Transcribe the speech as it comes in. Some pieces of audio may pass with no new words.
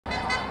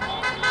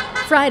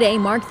Friday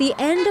marked the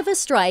end of a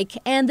strike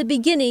and the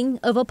beginning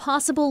of a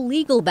possible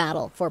legal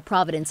battle for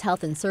Providence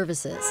Health and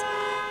Services.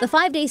 The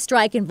 5-day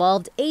strike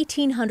involved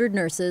 1,800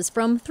 nurses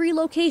from 3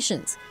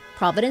 locations: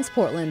 Providence,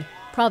 Portland,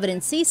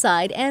 Providence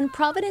Seaside, and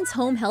Providence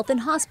Home Health and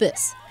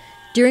Hospice.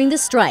 During the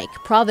strike,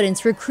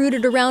 Providence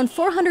recruited around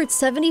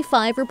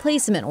 475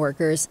 replacement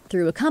workers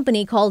through a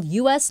company called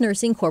U.S.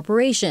 Nursing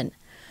Corporation.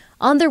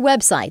 On their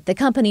website, the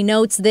company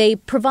notes they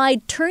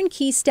provide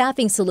turnkey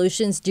staffing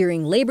solutions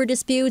during labor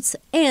disputes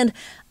and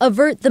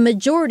avert the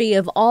majority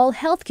of all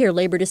healthcare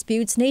labor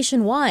disputes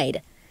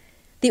nationwide.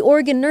 The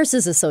Oregon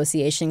Nurses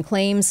Association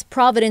claims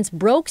Providence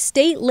broke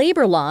state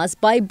labor laws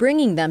by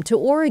bringing them to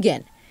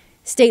Oregon.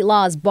 State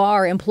laws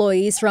bar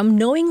employees from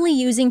knowingly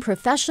using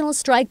professional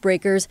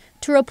strikebreakers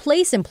to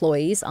replace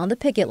employees on the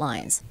picket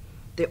lines.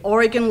 The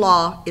Oregon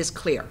law is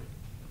clear.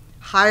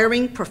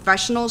 Hiring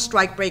professional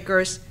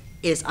strikebreakers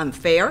is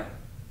unfair,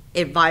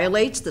 it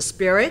violates the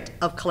spirit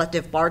of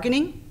collective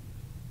bargaining,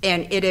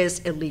 and it is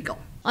illegal.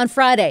 On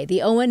Friday,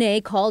 the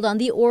ONA called on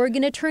the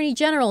Oregon Attorney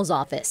General's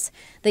office.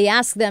 They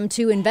asked them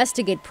to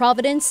investigate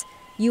Providence,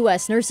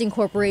 U.S. Nursing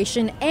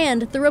Corporation,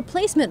 and the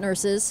replacement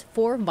nurses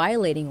for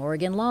violating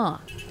Oregon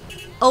law.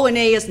 ONA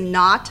is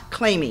not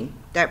claiming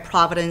that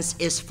Providence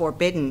is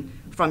forbidden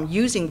from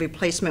using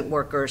replacement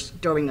workers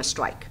during a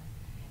strike.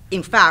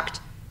 In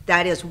fact,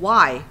 that is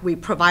why we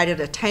provided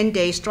a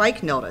 10-day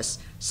strike notice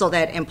so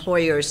that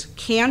employers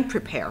can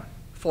prepare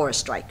for a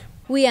strike.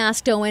 We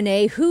asked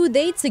ONA who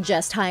they'd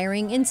suggest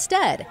hiring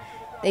instead.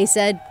 They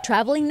said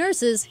traveling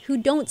nurses who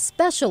don't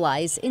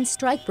specialize in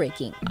strike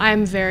breaking.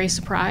 I'm very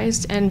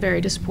surprised and very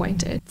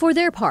disappointed. For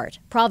their part,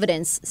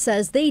 Providence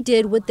says they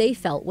did what they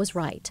felt was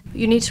right.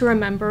 You need to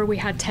remember we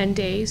had 10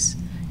 days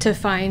to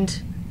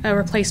find a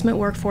replacement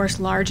workforce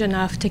large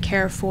enough to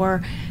care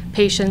for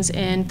patients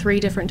in 3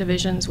 different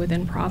divisions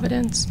within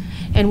Providence.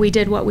 And we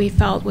did what we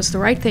felt was the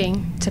right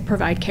thing to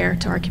provide care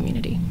to our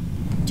community.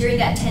 During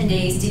that 10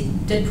 days,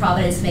 did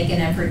Providence make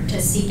an effort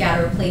to seek out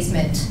a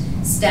replacement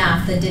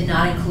staff that did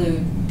not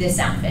include this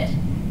outfit?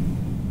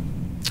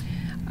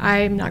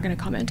 I'm not going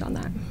to comment on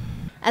that.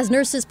 As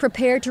nurses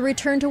prepare to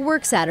return to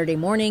work Saturday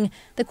morning,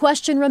 the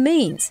question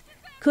remains,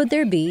 could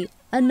there be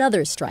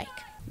another strike?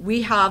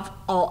 We have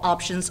all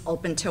options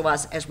open to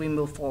us as we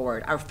move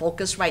forward. Our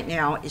focus right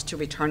now is to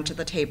return to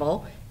the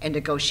table and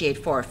negotiate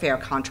for a fair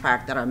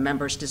contract that our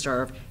members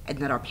deserve and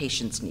that our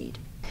patients need.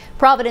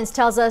 Providence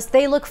tells us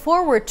they look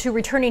forward to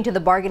returning to the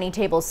bargaining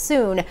table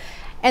soon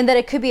and that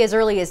it could be as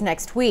early as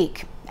next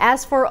week.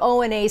 As for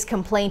ONA's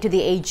complaint to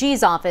the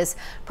AG's office,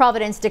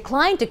 Providence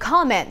declined to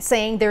comment,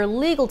 saying their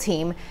legal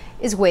team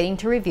is waiting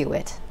to review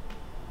it.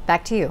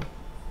 Back to you.